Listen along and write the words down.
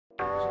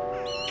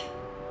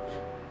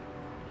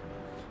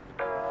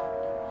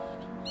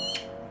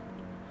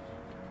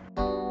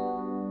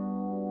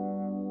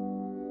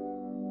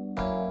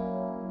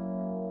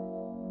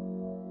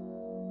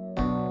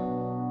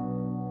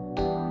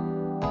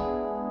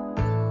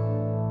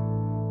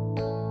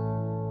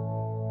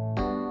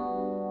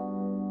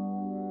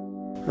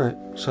Right,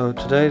 so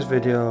today's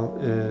video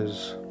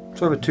is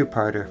sort of a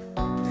two-parter.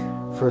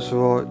 First of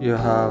all, you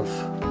have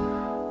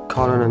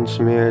Colin and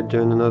Samir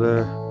doing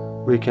another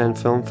weekend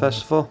film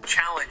festival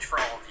challenge for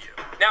all of you.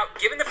 Now,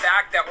 given the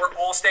fact that we're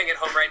all staying at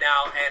home right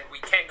now and we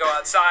can't go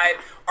outside,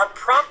 our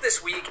prompt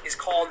this week is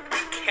called the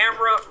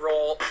Camera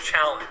Roll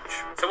Challenge.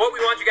 So what we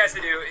want you guys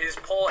to do is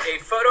pull a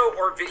photo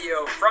or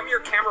video from your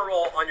camera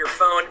roll on your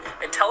phone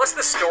and tell us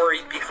the story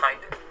behind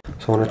it.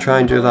 So I want to try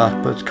and do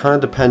that, but it's kind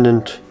of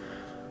dependent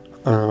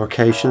on a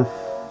location,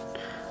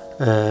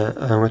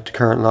 and with the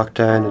current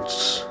lockdown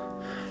it's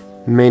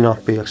may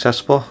not be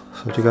accessible,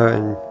 so to go out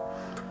and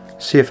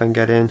see if I can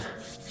get in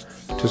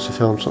just to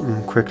film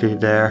something quickly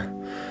there.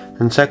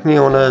 And secondly,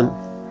 I want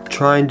to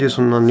try and do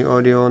something on the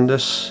audio on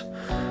this.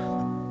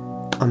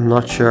 I'm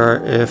not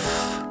sure if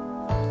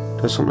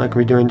there's something I can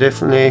be doing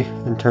differently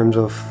in terms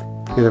of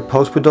either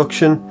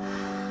post-production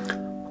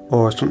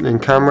or something in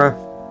camera,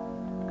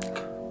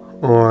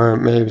 or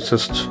maybe it's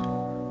just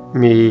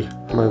me,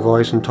 my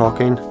voice and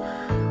talking,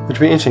 which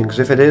would be interesting, because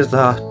if it is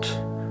that,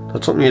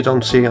 that's something you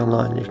don't see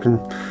online. You can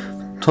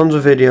tons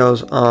of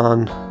videos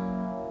on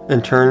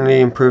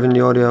internally improving the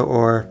audio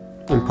or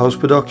in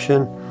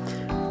post-production,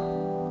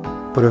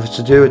 but if it's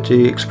to do with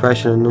the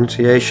expression and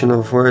enunciation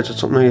of words,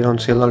 it's something you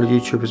don't see a lot of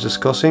YouTubers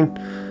discussing,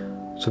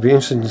 so it'd be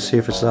interesting to see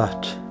if it's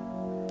that.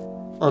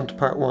 On to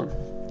part one.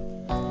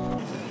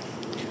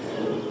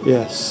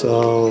 Yes,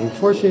 so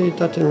unfortunately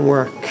that didn't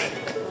work.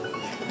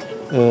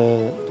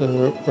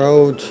 The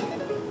road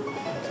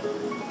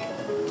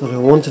that I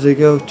wanted to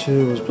go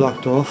to was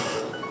blocked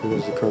off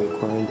because of the current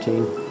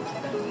quarantine,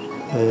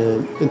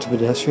 and into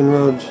pedestrian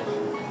road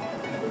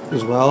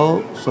as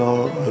well,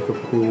 so I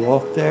could probably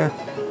walk there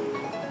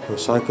or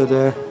cycle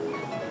there,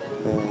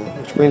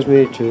 which brings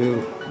me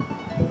to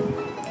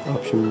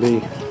option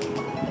B.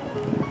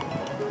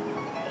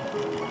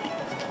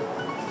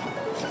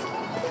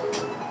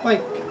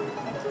 Bike.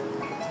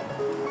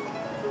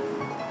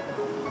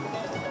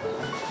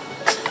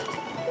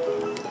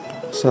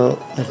 So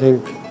I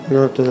think I'm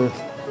going to have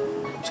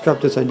to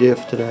scrap this idea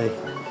for today.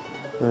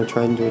 I'm going to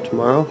try and do it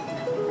tomorrow,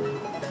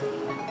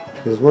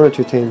 because there's one or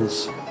two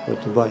things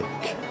with the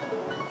bike.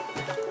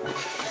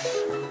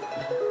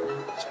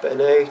 It's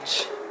been out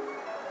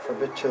for a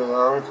bit too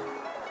long,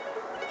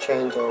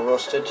 chains are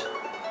rusted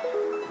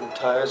and the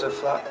tyres are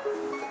flat,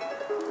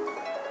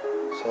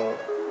 so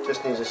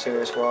this needs a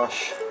serious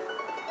wash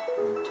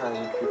and the tyres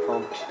need to be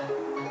pumped.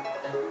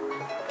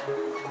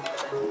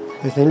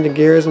 I think the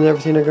gears and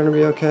everything are going to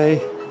be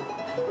okay,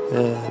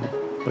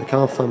 but I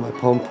can't find my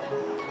pump,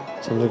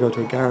 so I'm going to go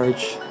to a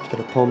garage to get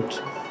it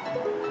pumped.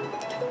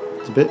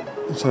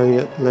 It's starting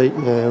to get late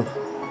now,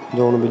 I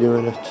don't want to be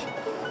doing it,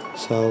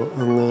 so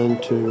I'm going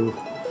to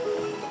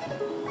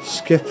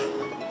skip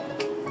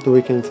the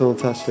weekend film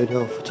fest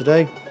video for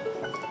today.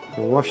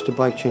 I'll wash the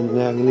bike chains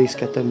now, at least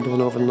get them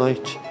done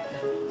overnight,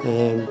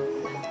 and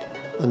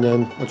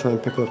then I'll try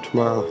and pick it up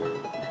tomorrow.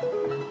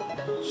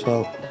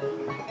 So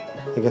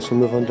I guess we'll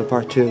move on to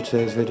part 2 of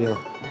today's video.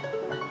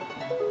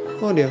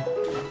 Audio.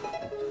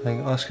 I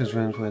think Oscar's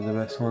room's probably the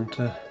best one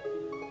to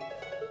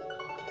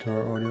do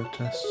our audio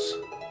tests.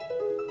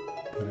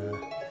 But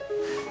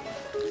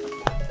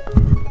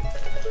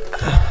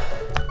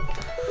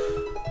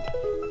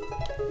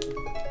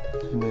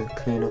I'm going to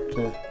clean up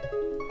the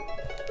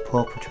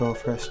Paw Patrol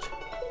first.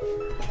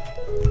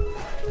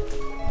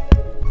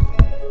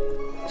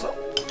 So,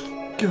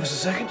 give us a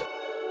second.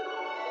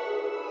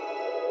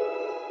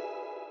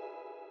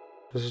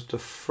 This is the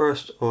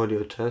first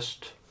audio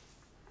test.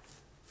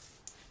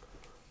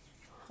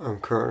 I'm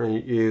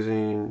currently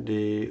using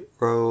the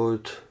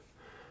Rode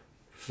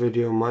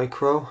Video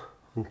Micro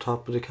on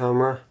top of the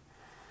camera.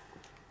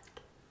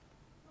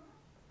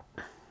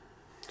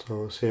 So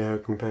we'll see how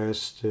it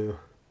compares to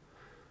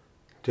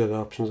the other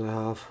options I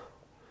have.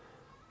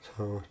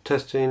 So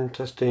testing,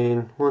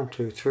 1,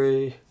 2,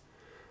 3.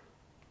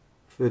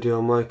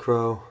 Video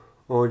Micro,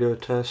 audio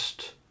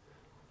test.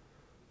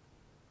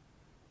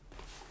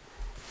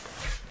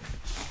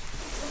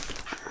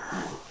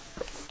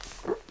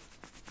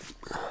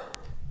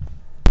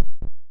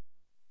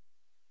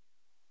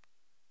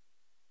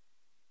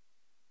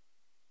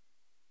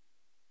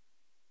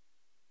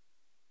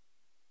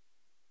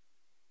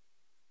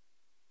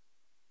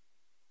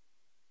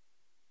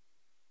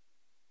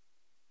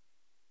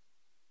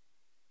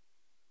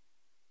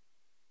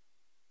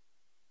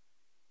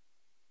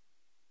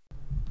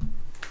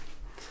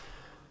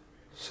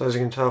 So as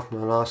you can tell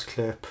from the last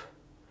clip,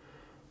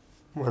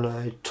 when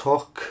I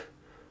took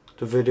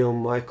the Video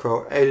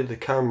Micro out of the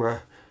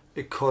camera,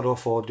 it cut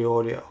off all the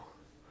audio.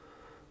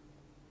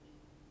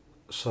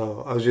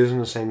 So I was using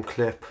the same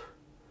clip.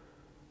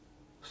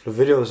 So the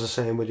video was the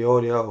same, but the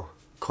audio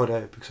cut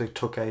out because I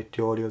took out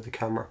the audio of the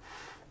camera.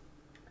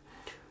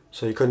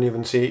 so you couldn't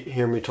even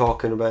hear me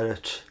talking about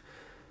it,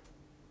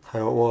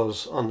 how it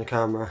was on the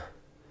camera.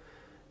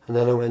 And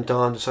then I went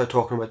on to start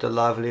talking about the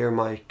lavalier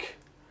mic,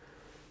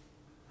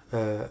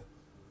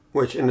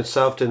 which in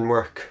itself didn't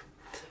work.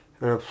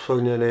 When I was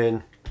plugging it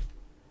in,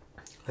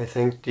 I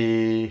think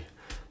the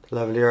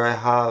lavalier I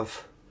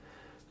have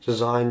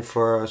designed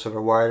for a sort of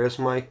a wireless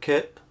mic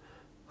kit,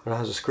 and it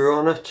has a screw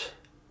on it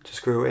to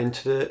screw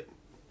into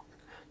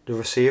the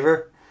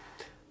receiver,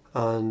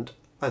 and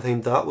I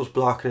think that was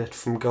blocking it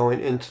from going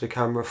into the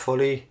camera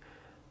fully,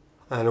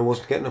 and I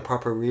wasn't getting a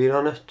proper read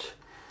on it.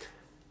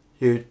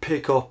 You'd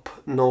pick up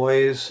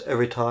noise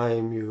every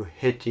time you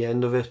hit the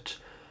end of it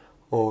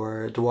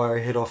or the wire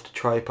hit off the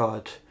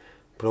tripod,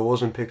 but I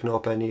wasn't picking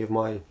up any of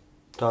my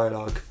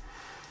dialogue.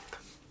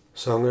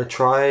 So I'm going to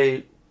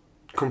try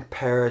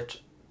compare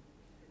it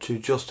to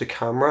just the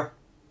camera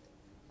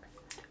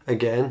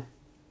again,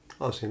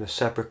 obviously in a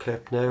separate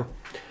clip now.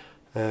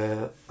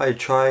 I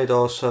tried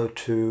also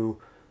to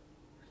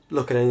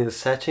look at any of the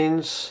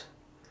settings.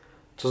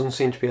 Doesn't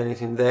seem to be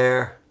anything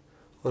there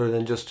other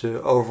than just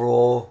to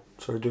overall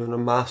sort of doing a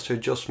master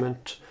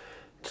adjustment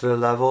to the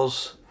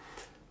levels,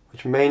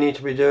 which may need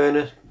to be doing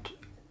it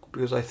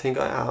because I think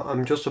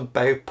I'm just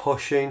about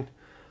pushing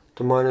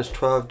the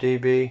 -12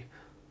 dB,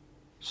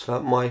 so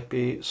that might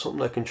be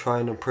something I can try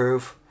and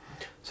improve.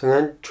 So I'm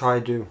going to try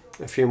to do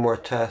a few more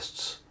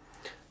tests.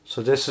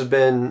 So this has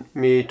been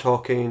me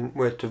talking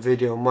with the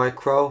Video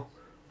Micro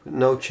with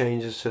no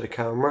changes to the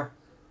camera.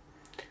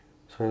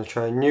 So I'm going to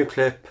try a new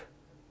clip,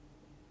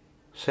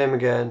 same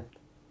again,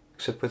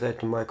 except without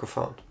the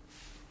microphone.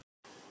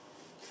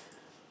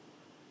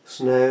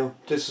 So now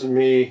this is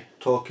me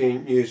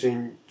talking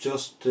using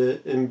just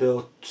the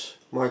inbuilt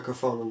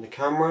microphone on the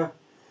camera.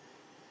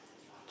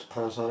 It's a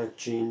Panasonic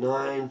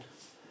G9.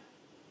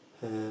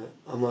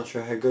 I'm not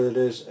sure how good it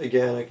is.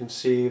 Again, I can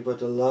see by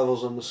the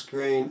levels on the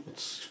screen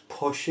it's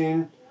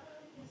pushing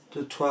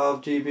the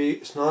 12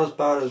 dB. It's not as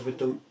bad as with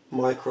the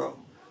micro,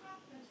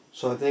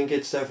 so I think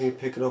it's definitely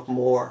picking up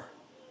more,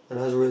 and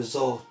as a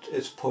result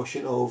it's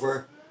pushing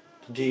over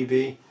the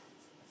dB.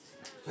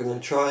 I'm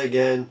going to try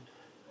again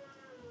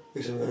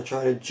because I'm going to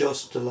try to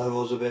adjust the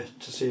levels a bit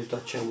to see if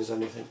that changes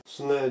anything.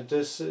 So now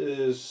this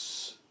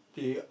is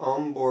the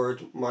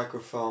onboard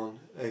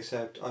microphone,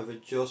 except I've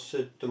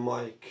adjusted the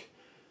mic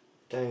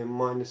down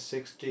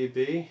 -6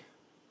 dB,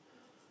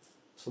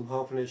 so I'm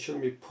hoping it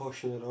shouldn't be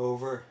pushing it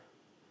over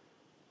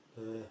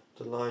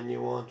the line you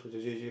want, which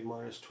is usually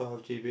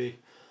 -12 dB.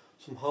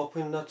 So I'm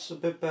hoping that's a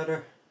bit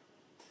better.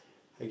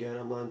 Again,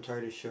 I'm not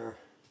entirely sure,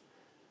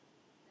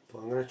 but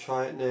I'm going to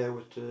try it now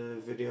with the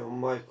Video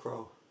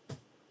Micro.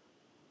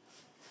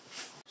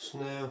 So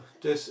now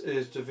this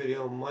is the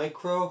Video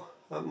Micro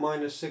at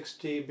 -6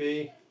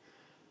 dB.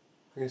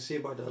 I can see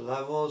by the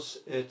levels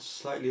it's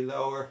slightly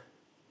lower.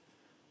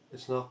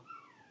 It's not.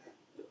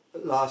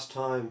 Last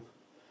time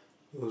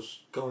it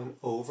was going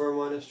over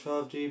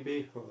 -12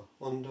 dB or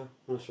under,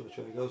 I'm not sure which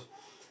way it goes.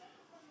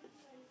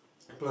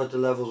 But at the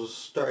levels was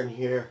starting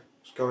here,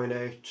 it's going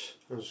out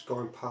and it's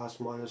going past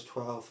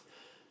 -12.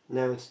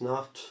 Now it's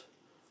not,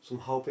 so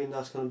I'm hoping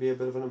that's going to be a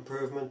bit of an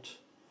improvement.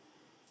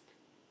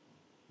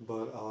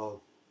 But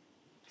I'll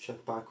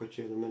check back with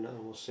you in a minute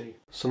and we'll see.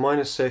 So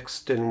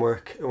 -6 didn't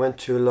work. It went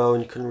too low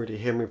and you couldn't really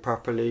hear me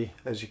properly,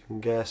 as you can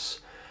guess.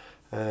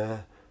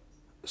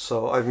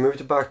 So I've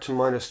moved it back to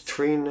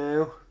 -3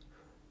 now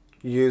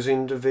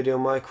using the Video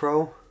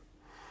Micro.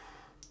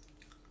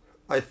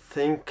 I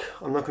think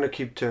I'm not going to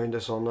keep doing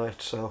this all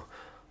night, so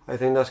I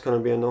think that's going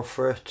to be enough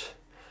for it.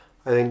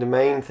 I think the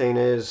main thing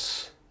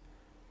is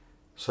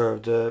sort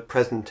of the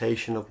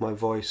presentation of my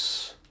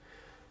voice.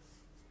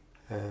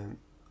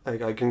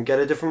 I can get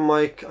a different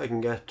mic. I can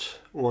get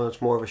one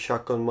that's more of a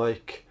shotgun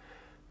mic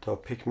that'll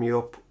pick me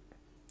up.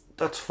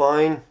 That's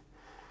fine,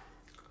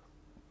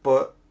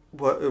 but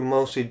what it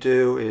mostly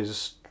do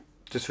is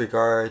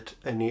disregard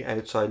any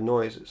outside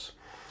noises,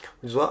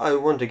 which is what I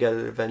want to get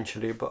it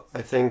eventually, but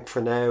I think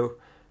for now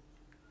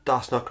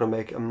that's not going to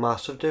make a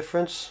massive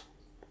difference.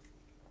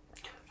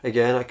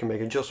 Again, I can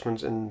make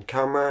adjustments in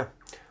camera,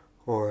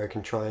 or I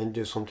can try and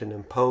do something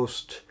in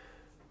post,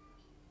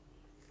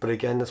 but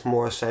again that's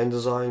more sound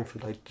design for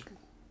like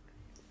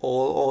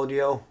all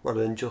audio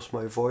rather than just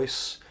my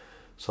voice,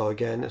 so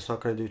again it's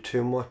not going to do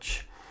too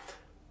much.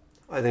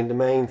 I think the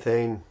main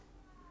thing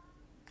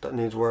that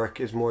needs work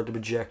is more the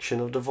projection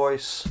of the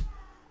voice,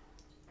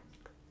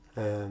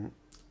 and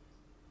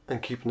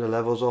keeping the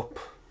levels up,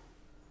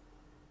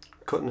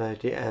 cutting out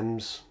the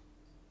M's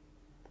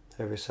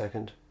every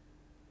second.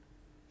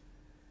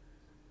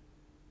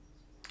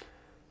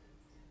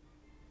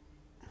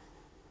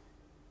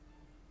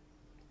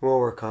 We'll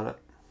work on it,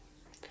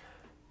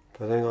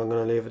 but I think I'm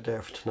going to leave it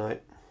there for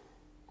tonight.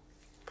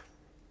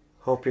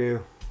 Hope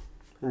you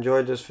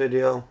enjoyed this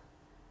video,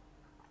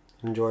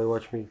 enjoy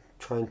watching me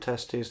try and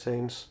test these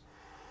things,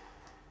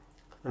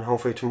 and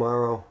hopefully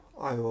tomorrow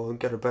I will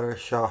get a better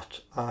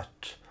shot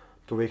at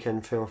the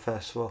Weekend Film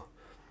Festival,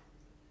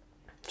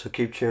 so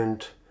keep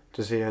tuned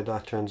to see how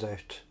that turns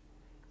out.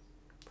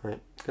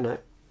 Right, good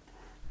night.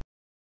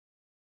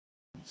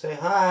 Say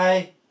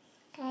hi.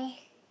 Okay.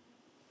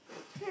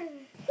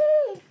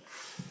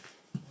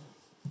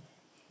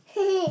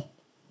 Hey,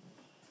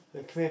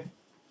 come here.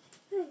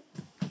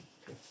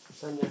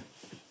 Stand there.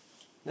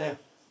 Now,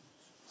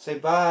 say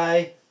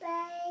bye.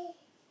 Bye.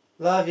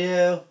 Love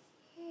you.